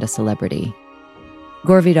beyond a celebrity.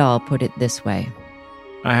 Gore Vidal put it this way: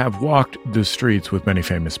 I have walked the streets with many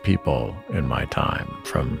famous people in my time,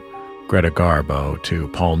 from Greta Garbo to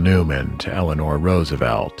Paul Newman to Eleanor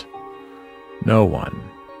Roosevelt. No one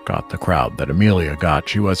got the crowd that Amelia got.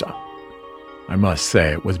 She was, I must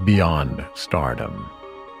say, it was beyond stardom.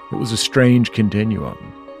 It was a strange continuum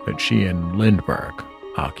that she and Lindbergh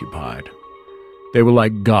occupied. They were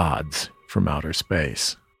like gods from outer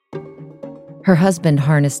space. Her husband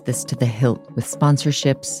harnessed this to the hilt with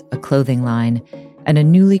sponsorships, a clothing line, and a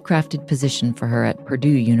newly crafted position for her at Purdue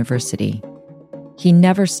University. He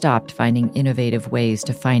never stopped finding innovative ways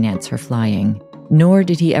to finance her flying, nor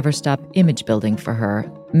did he ever stop image building for her,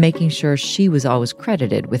 making sure she was always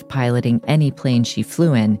credited with piloting any plane she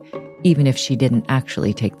flew in, even if she didn't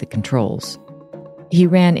actually take the controls. He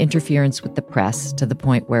ran interference with the press to the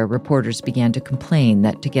point where reporters began to complain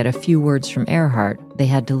that to get a few words from Earhart, they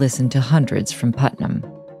had to listen to hundreds from Putnam.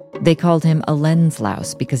 They called him a lens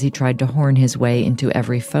louse because he tried to horn his way into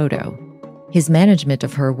every photo. His management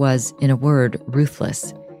of her was, in a word,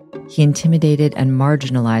 ruthless. He intimidated and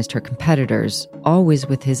marginalized her competitors, always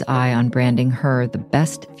with his eye on branding her the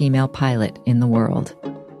best female pilot in the world.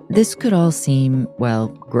 This could all seem, well,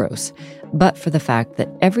 gross, but for the fact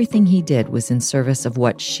that everything he did was in service of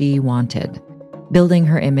what she wanted. Building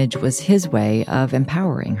her image was his way of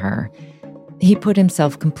empowering her. He put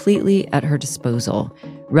himself completely at her disposal,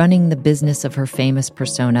 running the business of her famous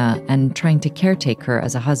persona and trying to caretake her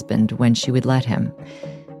as a husband when she would let him.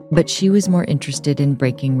 But she was more interested in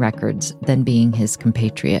breaking records than being his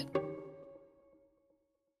compatriot.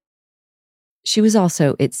 She was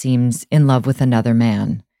also, it seems, in love with another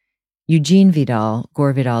man. Eugene Vidal,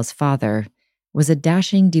 Gore Vidal's father, was a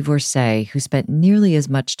dashing divorcee who spent nearly as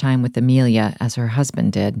much time with Amelia as her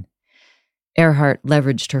husband did. Earhart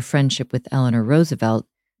leveraged her friendship with Eleanor Roosevelt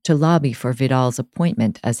to lobby for Vidal's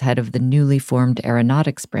appointment as head of the newly formed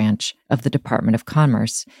aeronautics branch of the Department of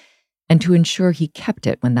Commerce, and to ensure he kept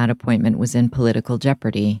it when that appointment was in political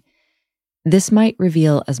jeopardy. This might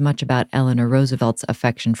reveal as much about Eleanor Roosevelt's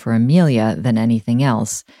affection for Amelia than anything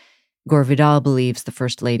else. Gore Vidal believes the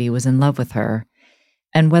First Lady was in love with her,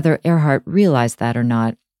 and whether Earhart realized that or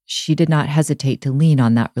not, she did not hesitate to lean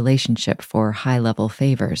on that relationship for high-level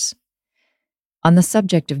favors. On the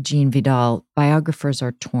subject of Jean Vidal, biographers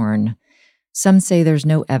are torn. Some say there's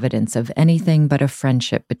no evidence of anything but a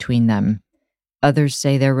friendship between them. Others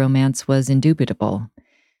say their romance was indubitable.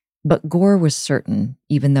 But Gore was certain,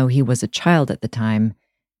 even though he was a child at the time,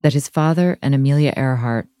 that his father and Amelia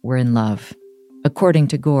Earhart were in love. According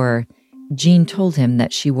to Gore, Jean told him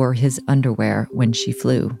that she wore his underwear when she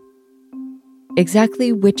flew.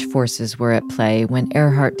 Exactly which forces were at play when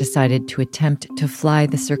Earhart decided to attempt to fly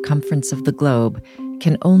the circumference of the globe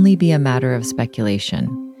can only be a matter of speculation.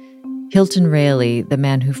 Hilton Rayleigh, the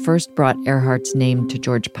man who first brought Earhart's name to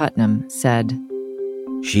George Putnam, said,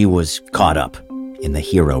 "She was caught up in the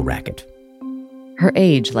hero racket." Her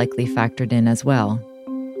age likely factored in as well.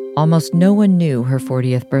 Almost no one knew her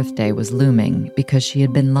 40th birthday was looming because she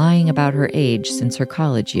had been lying about her age since her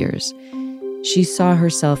college years. She saw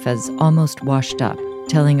herself as almost washed up,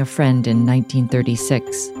 telling a friend in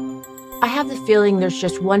 1936, I have the feeling there's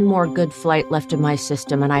just one more good flight left in my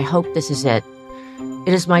system, and I hope this is it.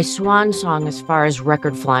 It is my swan song as far as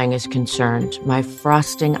record flying is concerned, my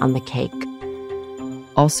frosting on the cake.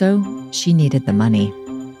 Also, she needed the money.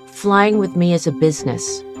 Flying with me is a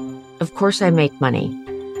business. Of course I make money.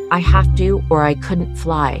 I have to, or I couldn't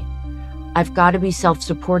fly. I've got to be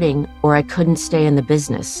self-supporting, or I couldn't stay in the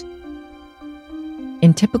business.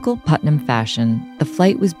 In typical Putnam fashion, the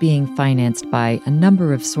flight was being financed by a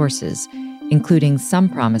number of sources, including some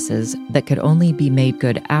promises that could only be made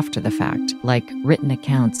good after the fact, like written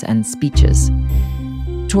accounts and speeches.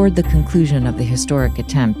 Toward the conclusion of the historic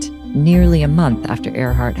attempt, nearly a month after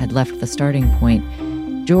Earhart had left the starting point,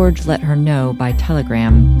 George let her know by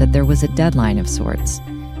telegram that there was a deadline of sorts.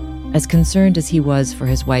 As concerned as he was for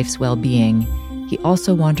his wife's well-being, he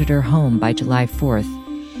also wanted her home by July 4th,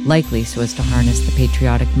 likely so as to harness the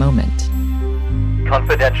patriotic moment.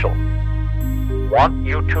 Confidential. Want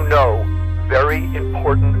you to know, very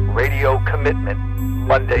important radio commitment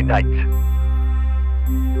Monday night.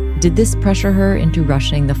 Did this pressure her into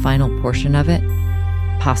rushing the final portion of it?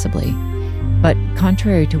 Possibly. But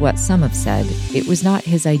contrary to what some have said, it was not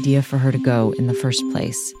his idea for her to go in the first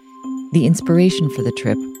place. The inspiration for the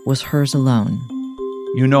trip was hers alone.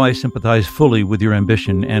 You know I sympathize fully with your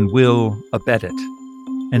ambition and will abet it.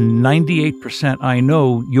 And 98% I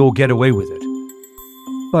know you'll get away with it.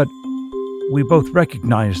 But we both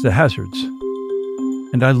recognize the hazards.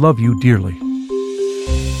 And I love you dearly.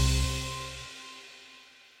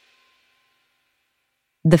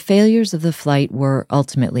 The failures of the flight were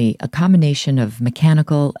ultimately a combination of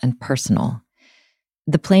mechanical and personal.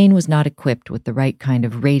 The plane was not equipped with the right kind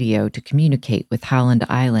of radio to communicate with Howland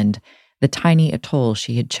Island, the tiny atoll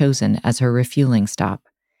she had chosen as her refueling stop.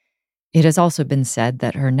 It has also been said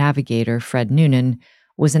that her navigator, Fred Noonan,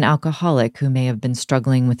 was an alcoholic who may have been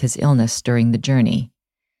struggling with his illness during the journey.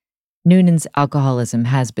 Noonan's alcoholism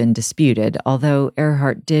has been disputed, although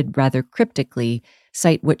Earhart did rather cryptically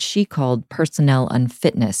cite what she called personnel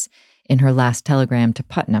unfitness in her last telegram to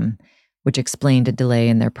Putnam, which explained a delay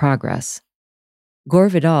in their progress. Gore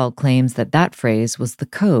Vidal claims that that phrase was the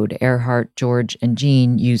code Earhart, George, and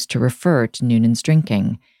Jean used to refer to Noonan's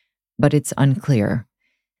drinking, but it's unclear.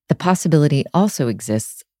 The possibility also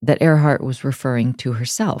exists that Earhart was referring to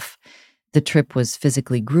herself. The trip was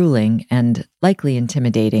physically grueling and likely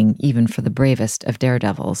intimidating even for the bravest of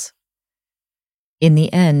daredevils. In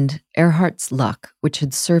the end, Earhart's luck, which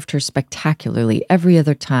had served her spectacularly every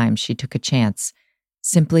other time she took a chance,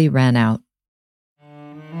 simply ran out.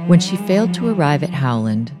 When she failed to arrive at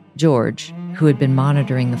Howland, George, who had been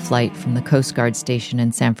monitoring the flight from the Coast Guard station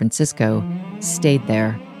in San Francisco, stayed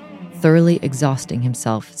there, thoroughly exhausting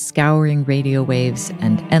himself, scouring radio waves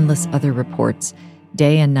and endless other reports,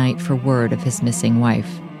 day and night for word of his missing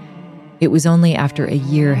wife. It was only after a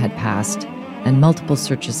year had passed and multiple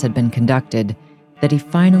searches had been conducted that he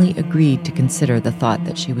finally agreed to consider the thought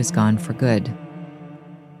that she was gone for good.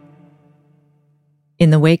 In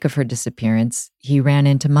the wake of her disappearance, he ran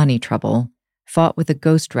into money trouble, fought with a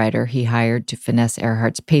ghostwriter he hired to finesse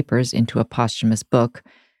Earhart's papers into a posthumous book,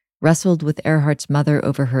 wrestled with Earhart's mother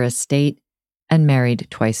over her estate, and married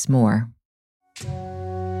twice more.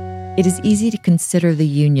 It is easy to consider the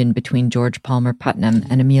union between George Palmer Putnam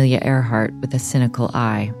and Amelia Earhart with a cynical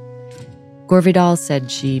eye. Gore Vidal said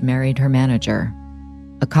she married her manager.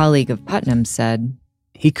 A colleague of Putnam said,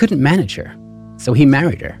 "He couldn't manage her, so he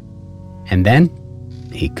married her. And then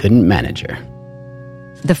he couldn't manage her."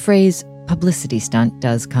 The phrase publicity stunt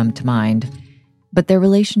does come to mind, but their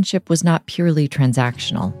relationship was not purely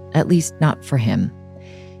transactional, at least not for him.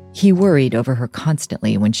 He worried over her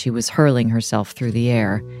constantly when she was hurling herself through the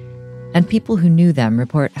air, and people who knew them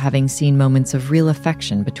report having seen moments of real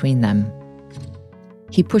affection between them.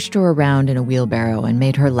 He pushed her around in a wheelbarrow and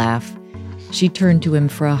made her laugh. She turned to him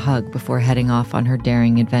for a hug before heading off on her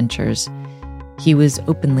daring adventures. He was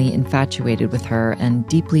openly infatuated with her and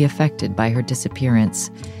deeply affected by her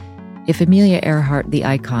disappearance. If Amelia Earhart, the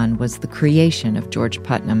icon, was the creation of George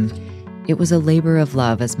Putnam, it was a labor of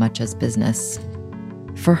love as much as business.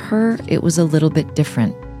 For her, it was a little bit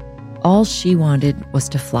different. All she wanted was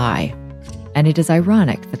to fly. And it is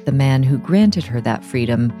ironic that the man who granted her that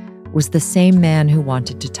freedom was the same man who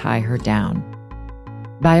wanted to tie her down.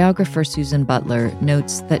 Biographer Susan Butler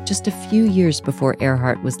notes that just a few years before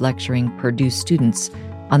Earhart was lecturing Purdue students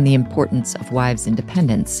on the importance of wives'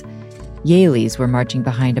 independence, Yaleys were marching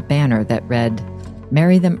behind a banner that read,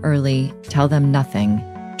 "Marry them early, tell them nothing,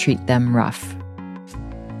 treat them rough."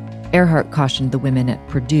 Earhart cautioned the women at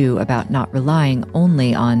Purdue about not relying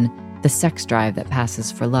only on the sex drive that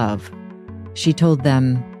passes for love. She told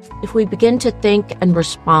them, If we begin to think and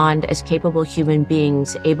respond as capable human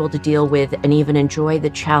beings able to deal with and even enjoy the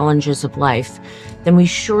challenges of life, then we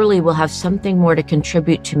surely will have something more to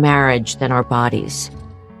contribute to marriage than our bodies.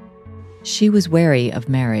 She was wary of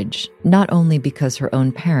marriage, not only because her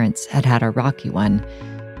own parents had had a rocky one,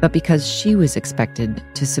 but because she was expected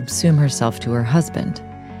to subsume herself to her husband.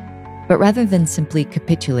 But rather than simply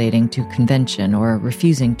capitulating to convention or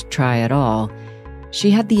refusing to try at all, she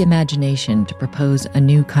had the imagination to propose a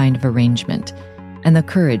new kind of arrangement and the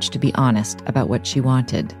courage to be honest about what she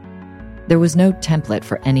wanted. There was no template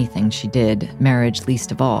for anything she did, marriage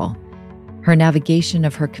least of all. Her navigation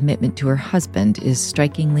of her commitment to her husband is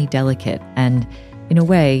strikingly delicate and, in a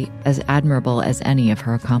way, as admirable as any of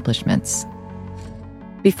her accomplishments.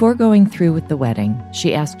 Before going through with the wedding,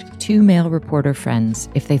 she asked 2 male reporter friends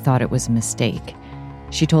if they thought it was a mistake.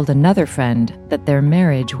 She told another friend that their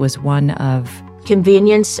marriage was one of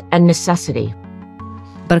convenience and necessity.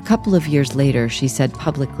 But a couple of years later, she said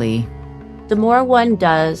publicly, "The more one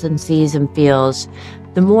does and sees and feels,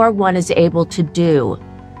 the more one is able to do,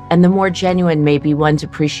 and the more genuine may be one's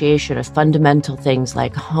appreciation of fundamental things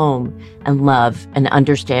like home and love and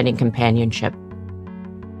understanding companionship."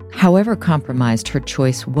 However compromised her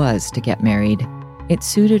choice was to get married, it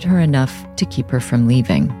suited her enough to keep her from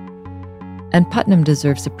leaving. And Putnam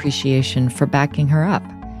deserves appreciation for backing her up.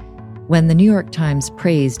 When the New York Times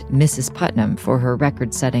praised Mrs. Putnam for her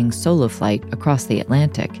record-setting solo flight across the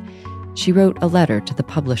Atlantic, she wrote a letter to the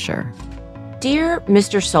publisher. "Dear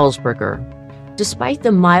Mr. Sulzberger, despite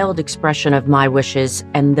the mild expression of my wishes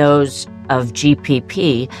and those of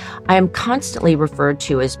GPP, I am constantly referred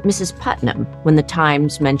to as Mrs. Putnam when the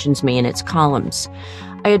Times mentions me in its columns.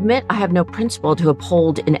 I admit I have no principle to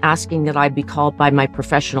uphold in asking that I be called by my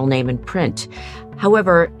professional name in print.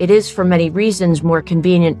 However, it is for many reasons more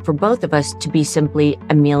convenient for both of us to be simply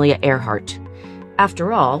Amelia Earhart.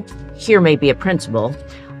 After all, here may be a principle.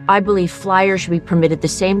 I believe flyers should be permitted the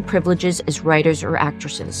same privileges as writers or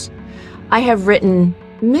actresses. I have written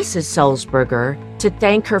Mrs. Sulzberger to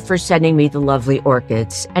thank her for sending me the lovely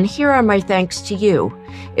orchids, and here are my thanks to you.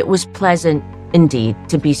 It was pleasant, indeed,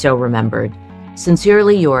 to be so remembered.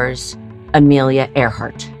 Sincerely yours, Amelia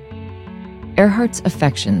Earhart." Earhart's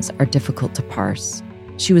affections are difficult to parse.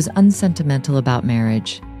 She was unsentimental about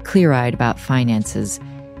marriage, clear-eyed about finances,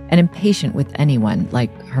 and impatient with anyone,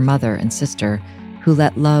 like her mother and sister, who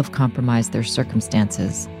let love compromise their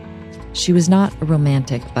circumstances. She was not a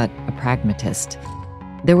romantic, but a pragmatist.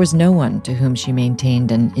 There was no one to whom she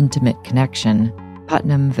maintained an intimate connection,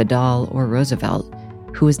 Putnam, Vidal, or Roosevelt,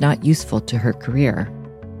 who was not useful to her career.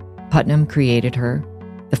 Putnam created her,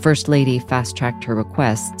 the First Lady fast-tracked her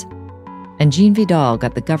requests, and Jean Vidal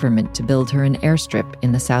got the government to build her an airstrip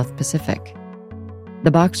in the South Pacific.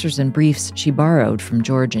 The boxers and briefs she borrowed from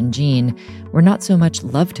George and Jean were not so much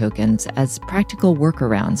love tokens as practical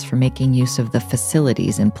workarounds for making use of the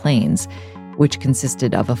facilities in planes, which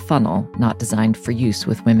consisted of a funnel not designed for use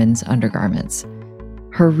with women's undergarments.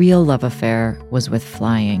 Her real love affair was with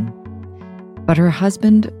flying. But her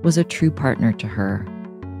husband was a true partner to her.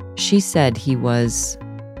 She said he was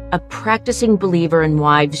a practicing believer in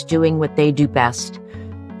wives doing what they do best,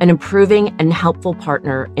 an improving and helpful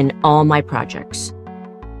partner in all my projects.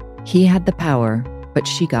 He had the power, but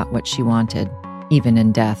she got what she wanted, even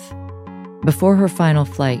in death. Before her final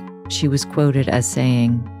flight, she was quoted as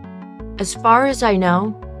saying, "As far as I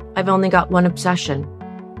know, I've only got one obsession,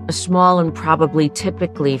 a small and probably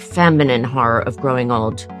typically feminine horror of growing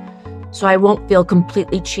old. So I won't feel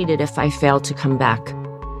completely cheated if I fail to come back."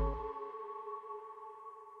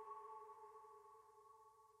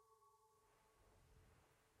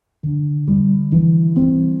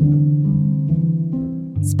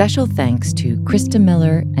 Special thanks to Krista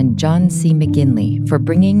Miller and John C. McGinley for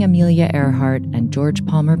bringing Amelia Earhart and George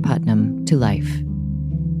Palmer Putnam to life.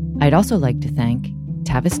 I'd also like to thank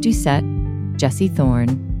Tavis Doucette, Jesse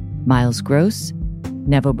Thorne, Miles Gross,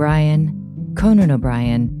 Nev O'Brien, Conan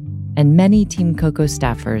O'Brien, and many Team Coco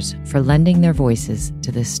staffers for lending their voices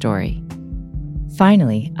to this story.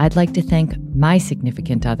 Finally, I'd like to thank my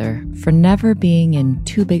significant other for never being in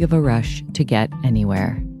too big of a rush to get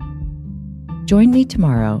anywhere. Join me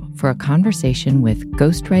tomorrow for a conversation with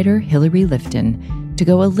ghostwriter Hilary Lifton to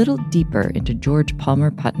go a little deeper into George Palmer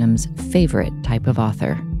Putnam's favorite type of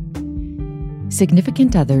author.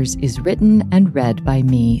 Significant Others is written and read by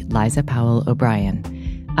me, Liza Powell O'Brien.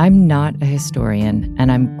 I'm not a historian, and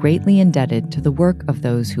I'm greatly indebted to the work of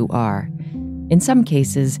those who are. In some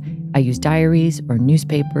cases, I use diaries or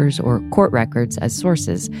newspapers or court records as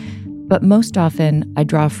sources, But most often, I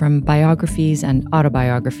draw from biographies and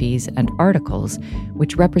autobiographies and articles,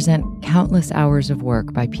 which represent countless hours of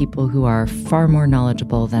work by people who are far more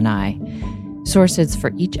knowledgeable than I. Sources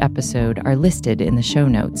for each episode are listed in the show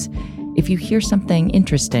notes. If you hear something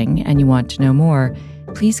interesting and you want to know more,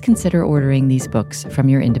 please consider ordering these books from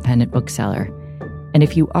your independent bookseller. And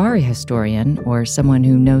if you are a historian or someone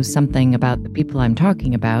who knows something about the people I'm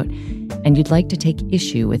talking about, and you'd like to take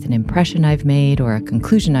issue with an impression I've made or a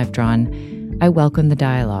conclusion I've drawn, I welcome the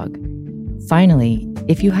dialogue. Finally,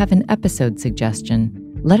 if you have an episode suggestion,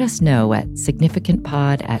 let us know at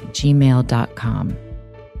significantpod@gmail.com.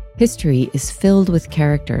 History is filled with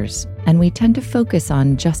characters, and we tend to focus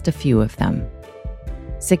on just a few of them.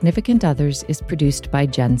 Significant Others is produced by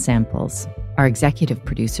Jen Samples. Our executive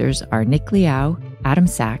producers are Nick Liao, Adam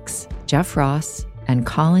Sachs, Jeff Ross, and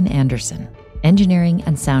Colin Anderson. Engineering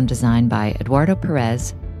and sound design by Eduardo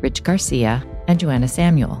Perez, Rich Garcia, and Joanna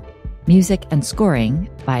Samuel. Music and scoring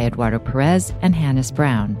by Eduardo Perez and Hannes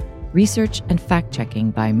Brown. Research and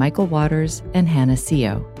fact-checking by Michael Waters and Hannah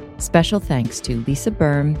Seo. Special thanks to Lisa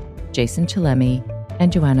Berm, Jason Chilemi,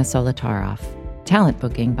 and Joanna Solitaroff. Talent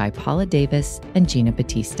booking by Paula Davis and Gina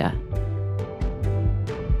Batista.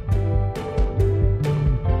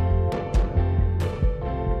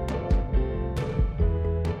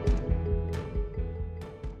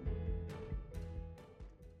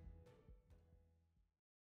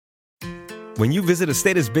 When you visit a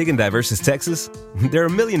state as big and diverse as Texas, there are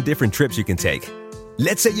a million different trips you can take.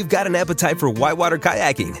 Let's say you've got an appetite for whitewater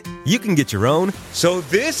kayaking. You can get your own, so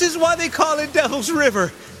this is why they call it Devil's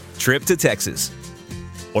River, trip to Texas.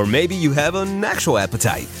 Or maybe you have an actual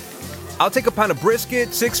appetite. I'll take a pound of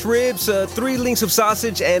brisket, 6 ribs, 3 links of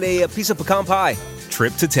sausage, and a piece of pecan pie.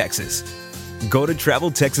 Trip to Texas. Go to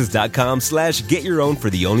traveltexas.com/get-your-own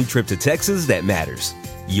for the only trip to Texas that matters.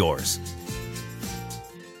 Yours.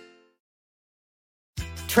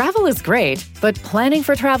 Travel is great, but planning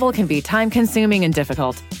for travel can be time-consuming and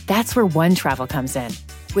difficult. That's where One Travel comes in.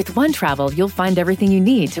 With One Travel, you'll find everything you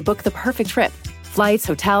need to book the perfect trip. Flights,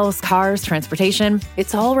 hotels, cars, transportation,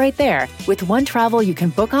 it's all right there. With One Travel, you can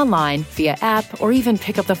book online, via app, or even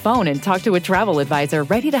pick up the phone and talk to a travel advisor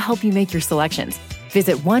ready to help you make your selections.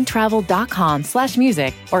 Visit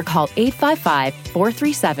onetravel.com/music or call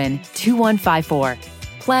 855-437-2154.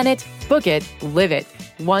 Plan it, book it, live it.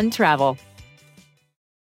 One Travel.